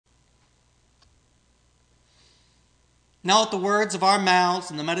Now let the words of our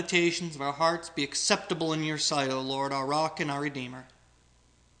mouths and the meditations of our hearts be acceptable in your sight, O Lord, our rock and our Redeemer.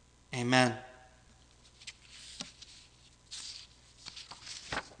 Amen.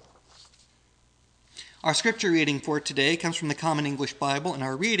 Our scripture reading for today comes from the Common English Bible, and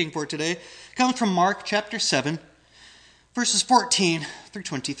our reading for today comes from Mark chapter 7, verses 14 through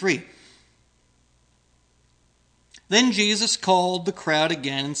 23. Then Jesus called the crowd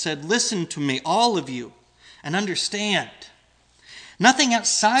again and said, "Listen to me, all of you, and understand. Nothing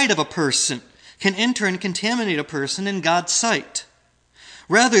outside of a person can enter and contaminate a person in God's sight.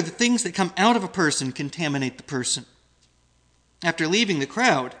 Rather, the things that come out of a person contaminate the person." After leaving the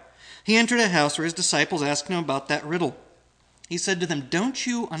crowd, he entered a house where his disciples asked him about that riddle. He said to them, "Don't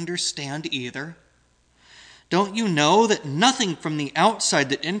you understand either? Don't you know that nothing from the outside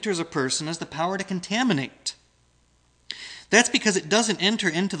that enters a person has the power to contaminate? That's because it doesn't enter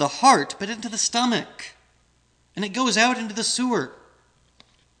into the heart, but into the stomach, and it goes out into the sewer."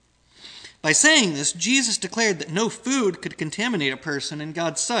 By saying this, Jesus declared that no food could contaminate a person in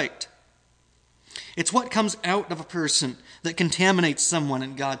God's sight. It's what comes out of a person that contaminates someone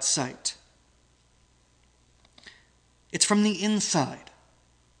in God's sight. It's from the inside,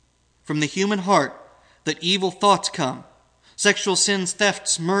 from the human heart, that evil thoughts come. Sexual sins,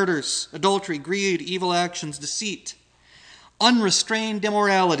 thefts, murders, adultery, greed, evil actions, deceit, unrestrained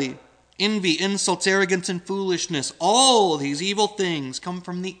immorality, envy, insults, arrogance, and foolishness. All these evil things come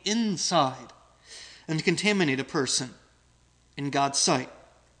from the inside and contaminate a person in God's sight.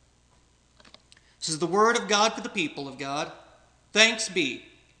 This is the word of God for the people of God. Thanks be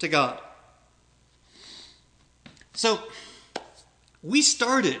to God. So, we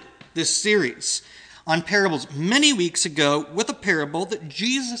started this series on parables many weeks ago with a parable that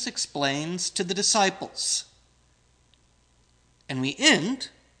Jesus explains to the disciples. And we end,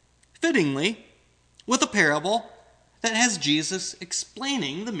 fittingly, with a parable that has Jesus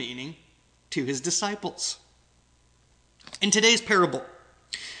explaining the meaning to his disciples. In today's parable,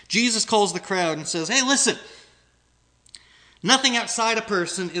 Jesus calls the crowd and says, "Hey, listen, nothing outside a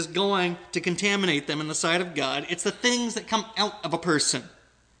person is going to contaminate them in the sight of God. It's the things that come out of a person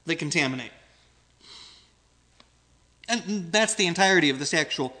that contaminate." And that's the entirety of this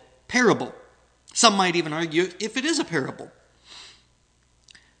actual parable. Some might even argue if it is a parable.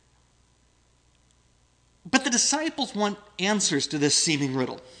 But the disciples want answers to this seeming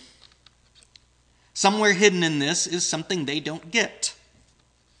riddle. Somewhere hidden in this is something they don't get.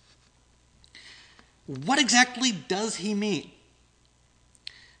 What exactly does he mean?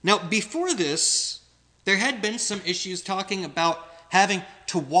 Now, before this, there had been some issues talking about having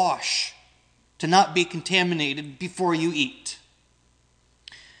to wash, to not be contaminated before you eat.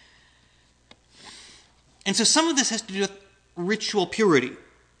 And so some of this has to do with ritual purity.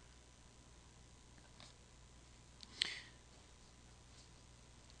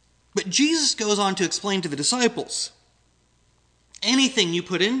 But Jesus goes on to explain to the disciples, anything you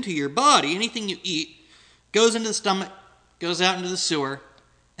put into your body, anything you eat, goes into the stomach, goes out into the sewer,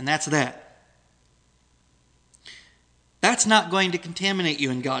 and that's that. That's not going to contaminate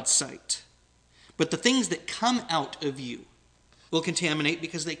you in God's sight. But the things that come out of you will contaminate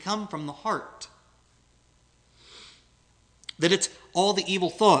because they come from the heart. That it's all the evil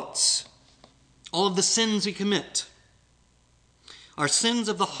thoughts, all of the sins we commit, are sins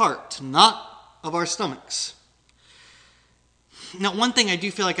of the heart, not of our stomachs. Now, one thing I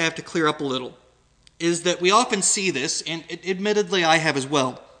do feel like I have to clear up a little is that we often see this, and admittedly I have as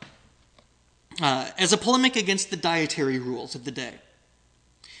well, as a polemic against the dietary rules of the day.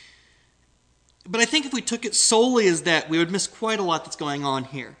 But I think if we took it solely as that, we would miss quite a lot that's going on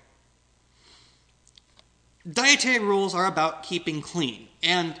here. Dietary rules are about keeping clean,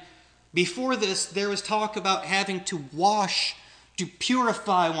 and before this, there was talk about having to wash, to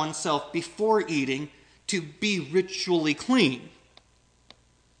purify oneself before eating, to be ritually clean.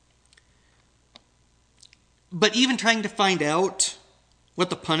 But even trying to find out what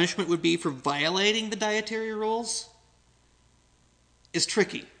the punishment would be for violating the dietary rules is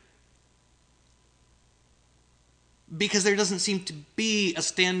tricky. Because there doesn't seem to be a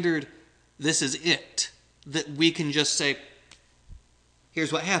standard, this is it, that we can just say,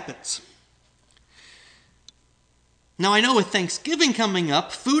 here's what happens. Now, I know with Thanksgiving coming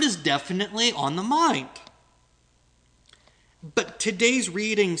up, food is definitely on the mind. But today's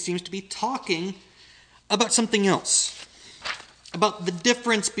reading seems to be talking about something else. About the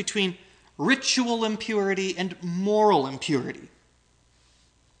difference between ritual impurity and moral impurity.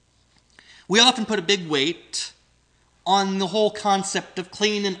 We often put a big weight on the whole concept of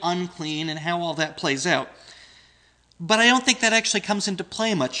clean and unclean and how all that plays out. But I don't think that actually comes into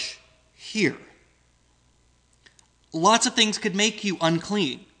play much here. Lots of things could make you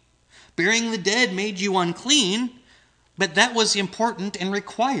unclean. Burying the dead made you unclean, but that was important and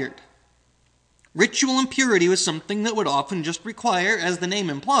required. Ritual impurity was something that would often just require, as the name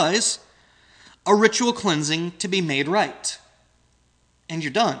implies, a ritual cleansing to be made right. And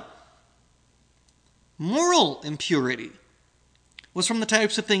you're done. Moral impurity was from the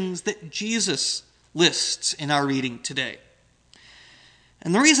types of things that Jesus lists in our reading today.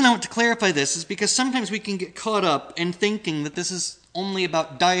 And the reason I want to clarify this is because sometimes we can get caught up in thinking that this is only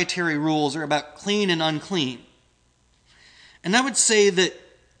about dietary rules or about clean and unclean. And I would say that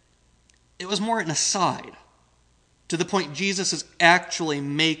it was more an aside to the point Jesus is actually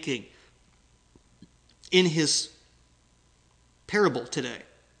making in his parable today.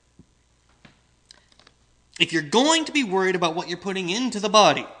 If you're going to be worried about what you're putting into the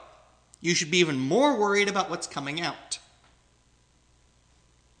body, you should be even more worried about what's coming out.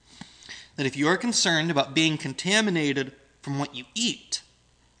 That if you are concerned about being contaminated from what you eat,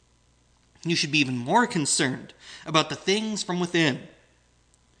 you should be even more concerned about the things from within.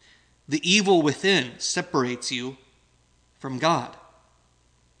 The evil within separates you from God.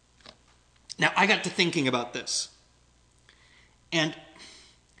 Now, I got to thinking about this. And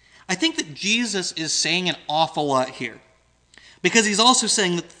I think that Jesus is saying an awful lot here. Because he's also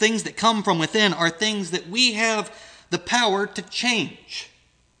saying that the things that come from within are things that we have the power to change.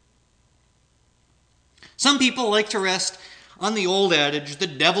 Some people like to rest on the old adage, the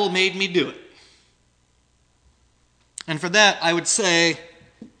devil made me do it. And for that, I would say,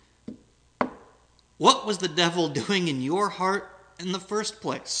 what was the devil doing in your heart in the first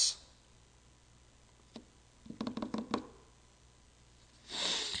place?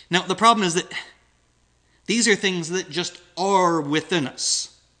 Now, the problem is that these are things that just are within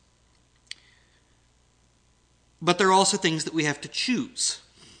us. But they're also things that we have to choose.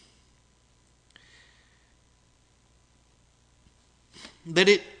 That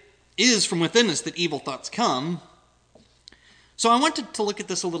it is from within us that evil thoughts come. So I wanted to look at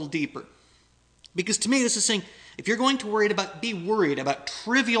this a little deeper. Because to me this is saying, if you're going to be worried about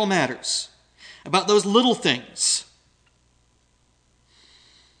trivial matters, about those little things,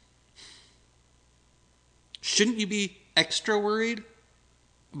 shouldn't you be extra worried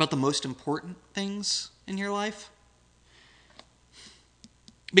about the most important things in your life?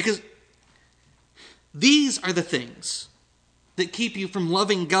 Because these are the things that keep you from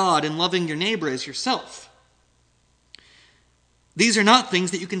loving God and loving your neighbor as yourself. These are not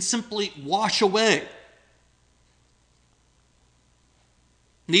things that you can simply wash away.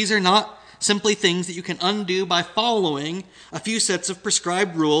 These are not simply things that you can undo by following a few sets of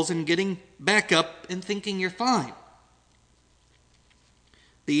prescribed rules and getting back up and thinking you're fine.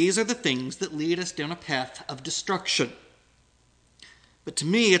 These are the things that lead us down a path of destruction. But to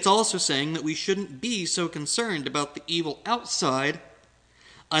me, it's also saying that we shouldn't be so concerned about the evil outside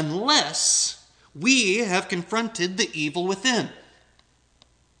unless we have confronted the evil within.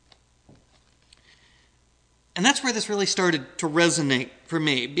 And that's where this really started to resonate for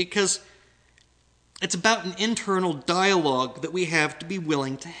me, because it's about an internal dialogue that we have to be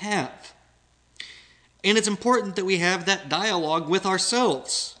willing to have. And it's important that we have that dialogue with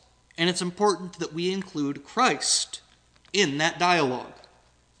ourselves. And it's important that we include Christ in that dialogue.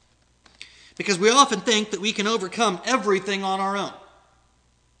 Because we often think that we can overcome everything on our own.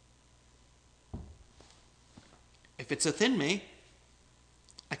 If it's within me,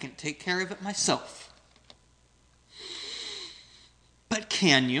 I can take care of it myself. But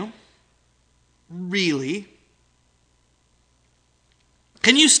can you? Really?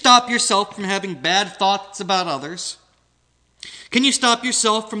 Can you stop yourself from having bad thoughts about others? Can you stop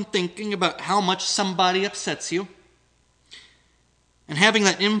yourself from thinking about how much somebody upsets you? And having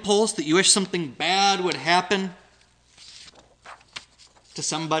that impulse that you wish something bad would happen to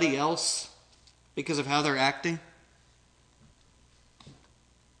somebody else because of how they're acting?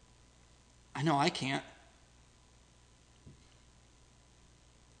 I know I can't.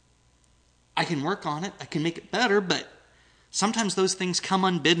 I can work on it, I can make it better, but sometimes those things come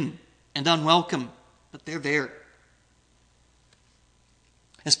unbidden and unwelcome, but they're there.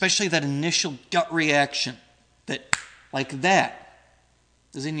 Especially that initial gut reaction that, like that,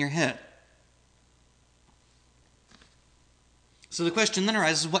 is in your head. So the question then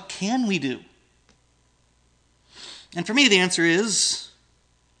arises, what can we do? And for me, the answer is,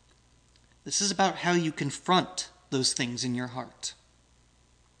 this is about how you confront those things in your heart.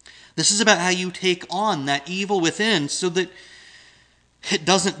 This is about how you take on that evil within so that it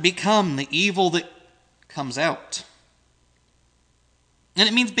doesn't become the evil that comes out. And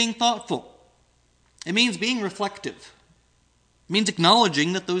it means being thoughtful. It means being reflective. It means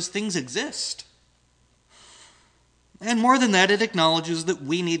acknowledging that those things exist. And more than that, it acknowledges that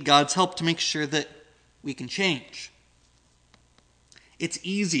we need God's help to make sure that we can change. It's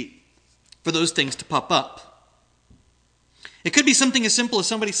easy for those things to pop up. It could be something as simple as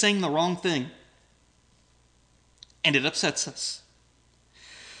somebody saying the wrong thing, and it upsets us.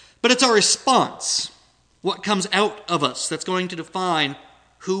 But it's our response, what comes out of us, that's going to define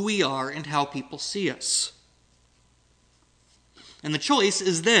who we are and how people see us. And the choice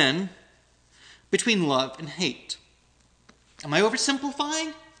is then between love and hate. Am I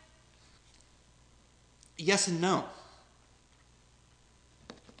oversimplifying? Yes and no.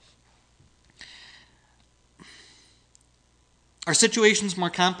 Are situations more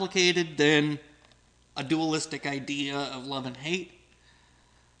complicated than a dualistic idea of love and hate?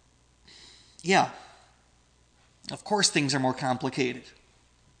 Yeah. Of course things are more complicated.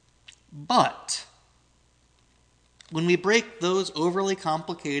 But when we break those overly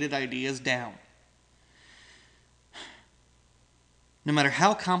complicated ideas down, no matter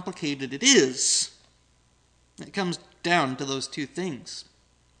how complicated it is, it comes down to those two things.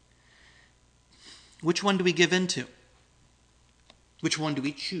 Which one do we give into? Which one do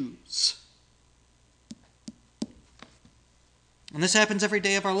we choose? And this happens every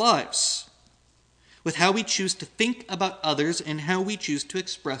day of our lives, with how we choose to think about others and how we choose to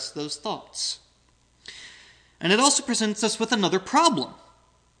express those thoughts. And it also presents us with another problem.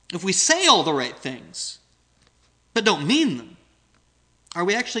 If we say all the right things, but don't mean them, are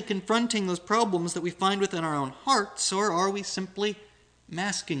we actually confronting those problems that we find within our own hearts, or are we simply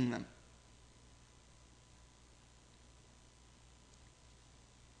masking them?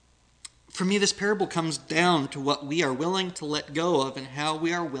 For me, this parable comes down to what we are willing to let go of and how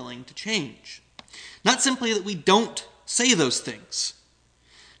we are willing to change. Not simply that we don't say those things.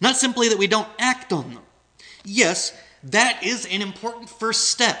 Not simply that we don't act on them. Yes, that is an important first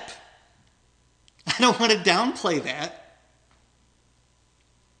step. I don't want to downplay that.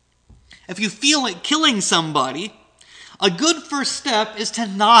 If you feel like killing somebody, a good first step is to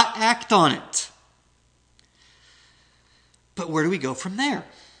not act on it. But where do we go from there?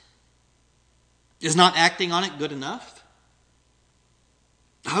 Is not acting on it good enough?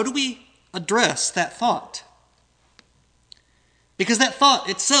 How do we address that thought? Because that thought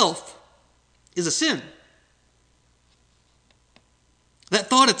itself is a sin. That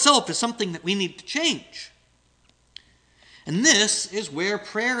thought itself is something that we need to change. And this is where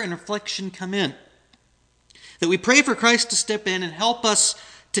prayer and reflection come in. That we pray for Christ to step in and help us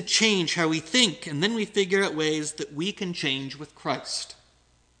to change how we think, and then we figure out ways that we can change with Christ.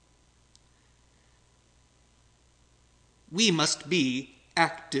 We must be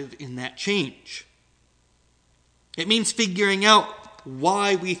active in that change. It means figuring out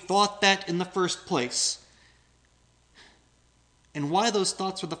why we thought that in the first place, and why those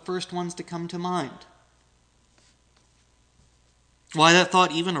thoughts were the first ones to come to mind. Why that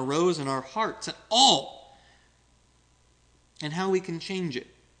thought even arose in our hearts at all, and how we can change it.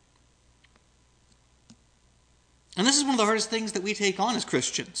 And this is one of the hardest things that we take on as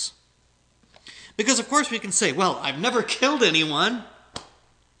Christians. Because of course we can say, well, I've never killed anyone.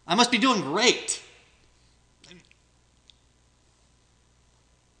 I must be doing great.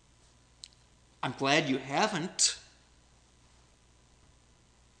 I'm glad you haven't.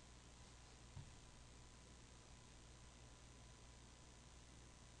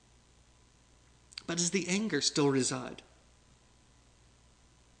 But does the anger still reside?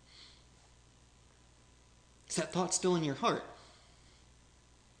 Is that thought still in your heart?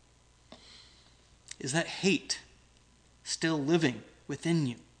 Is that hate still living within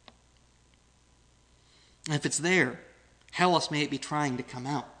you? And if it's there, how else may it be trying to come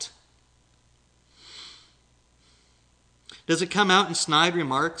out? Does it come out in snide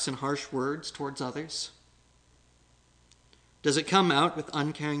remarks and harsh words towards others? Does it come out with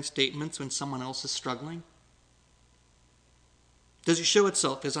uncaring statements when someone else is struggling? Does it show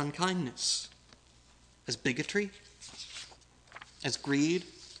itself as unkindness, as bigotry, as greed,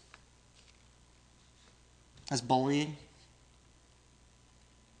 as bullying,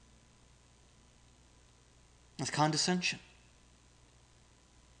 as condescension?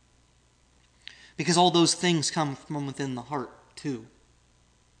 Because all those things come from within the heart, too.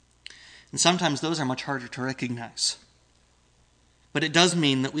 And sometimes those are much harder to recognize. But it does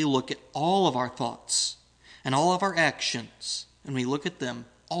mean that we look at all of our thoughts and all of our actions, and we look at them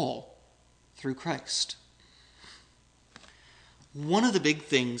all through Christ. One of the big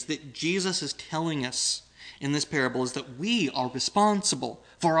things that Jesus is telling us in this parable is that we are responsible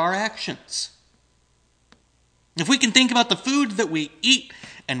for our actions. If we can think about the food that we eat,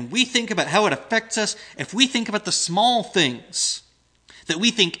 and we think about how it affects us, if we think about the small things that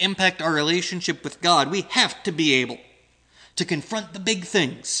we think impact our relationship with God, we have to be able to confront the big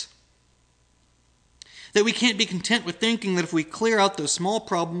things. That we can't be content with thinking that if we clear out those small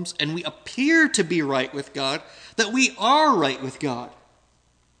problems and we appear to be right with God, that we are right with God.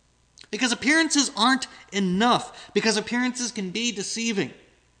 Because appearances aren't enough, because appearances can be deceiving.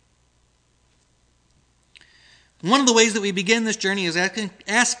 One of the ways that we begin this journey is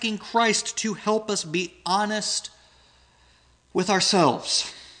asking Christ to help us be honest with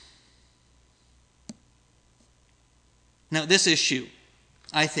ourselves. Now, this issue,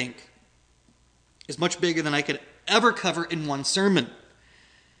 I think, is much bigger than I could ever cover in one sermon.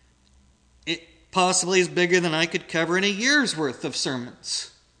 It possibly is bigger than I could cover in a year's worth of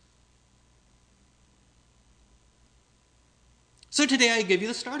sermons. So today I give you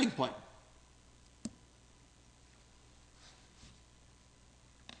the starting point.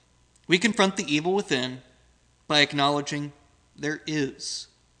 We confront the evil within by acknowledging there is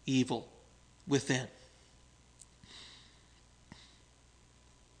evil within.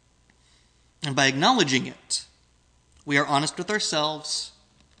 And by acknowledging it, we are honest with ourselves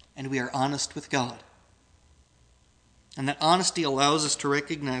and we are honest with God. And that honesty allows us to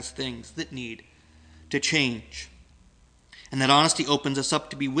recognize things that need to change. And that honesty opens us up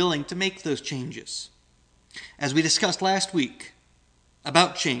to be willing to make those changes. As we discussed last week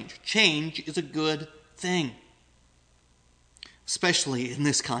about change, change is a good thing. Especially in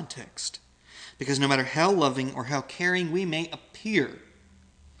this context. Because no matter how loving or how caring we may appear,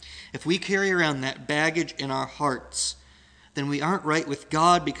 if we carry around that baggage in our hearts, then we aren't right with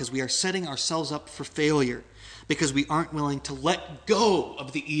God because we are setting ourselves up for failure, because we aren't willing to let go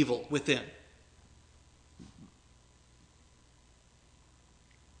of the evil within.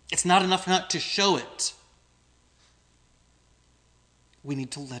 It's not enough not to show it. We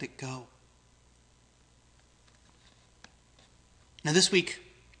need to let it go. Now this week,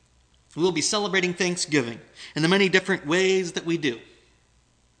 we will be celebrating Thanksgiving in the many different ways that we do.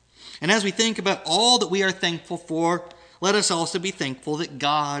 And as we think about all that we are thankful for, let us also be thankful that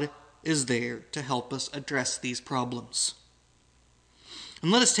God is there to help us address these problems.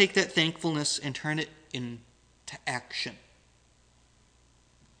 And let us take that thankfulness and turn it into action.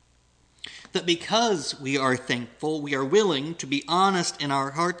 That because we are thankful, we are willing to be honest in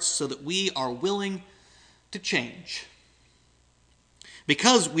our hearts so that we are willing to change.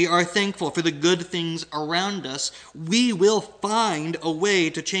 Because we are thankful for the good things around us, we will find a way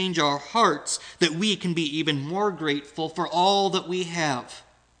to change our hearts that we can be even more grateful for all that we have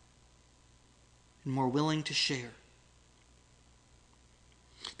and more willing to share.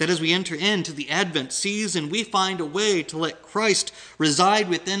 That as we enter into the Advent season, we find a way to let Christ reside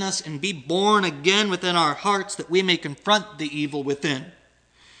within us and be born again within our hearts, that we may confront the evil within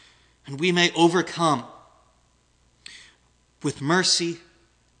and we may overcome with mercy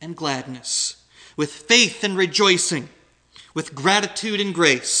and gladness, with faith and rejoicing, with gratitude and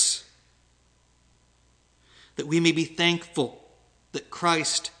grace, that we may be thankful that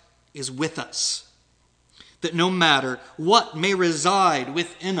Christ is with us, that no matter what may reside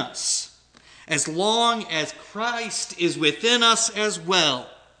within us, as long as Christ is within us as well,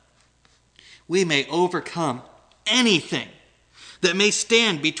 we may overcome anything that may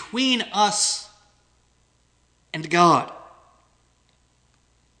stand between us and God.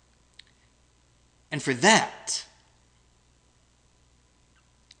 And for that,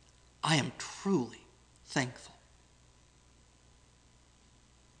 I am truly thankful.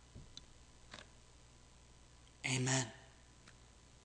 Amen.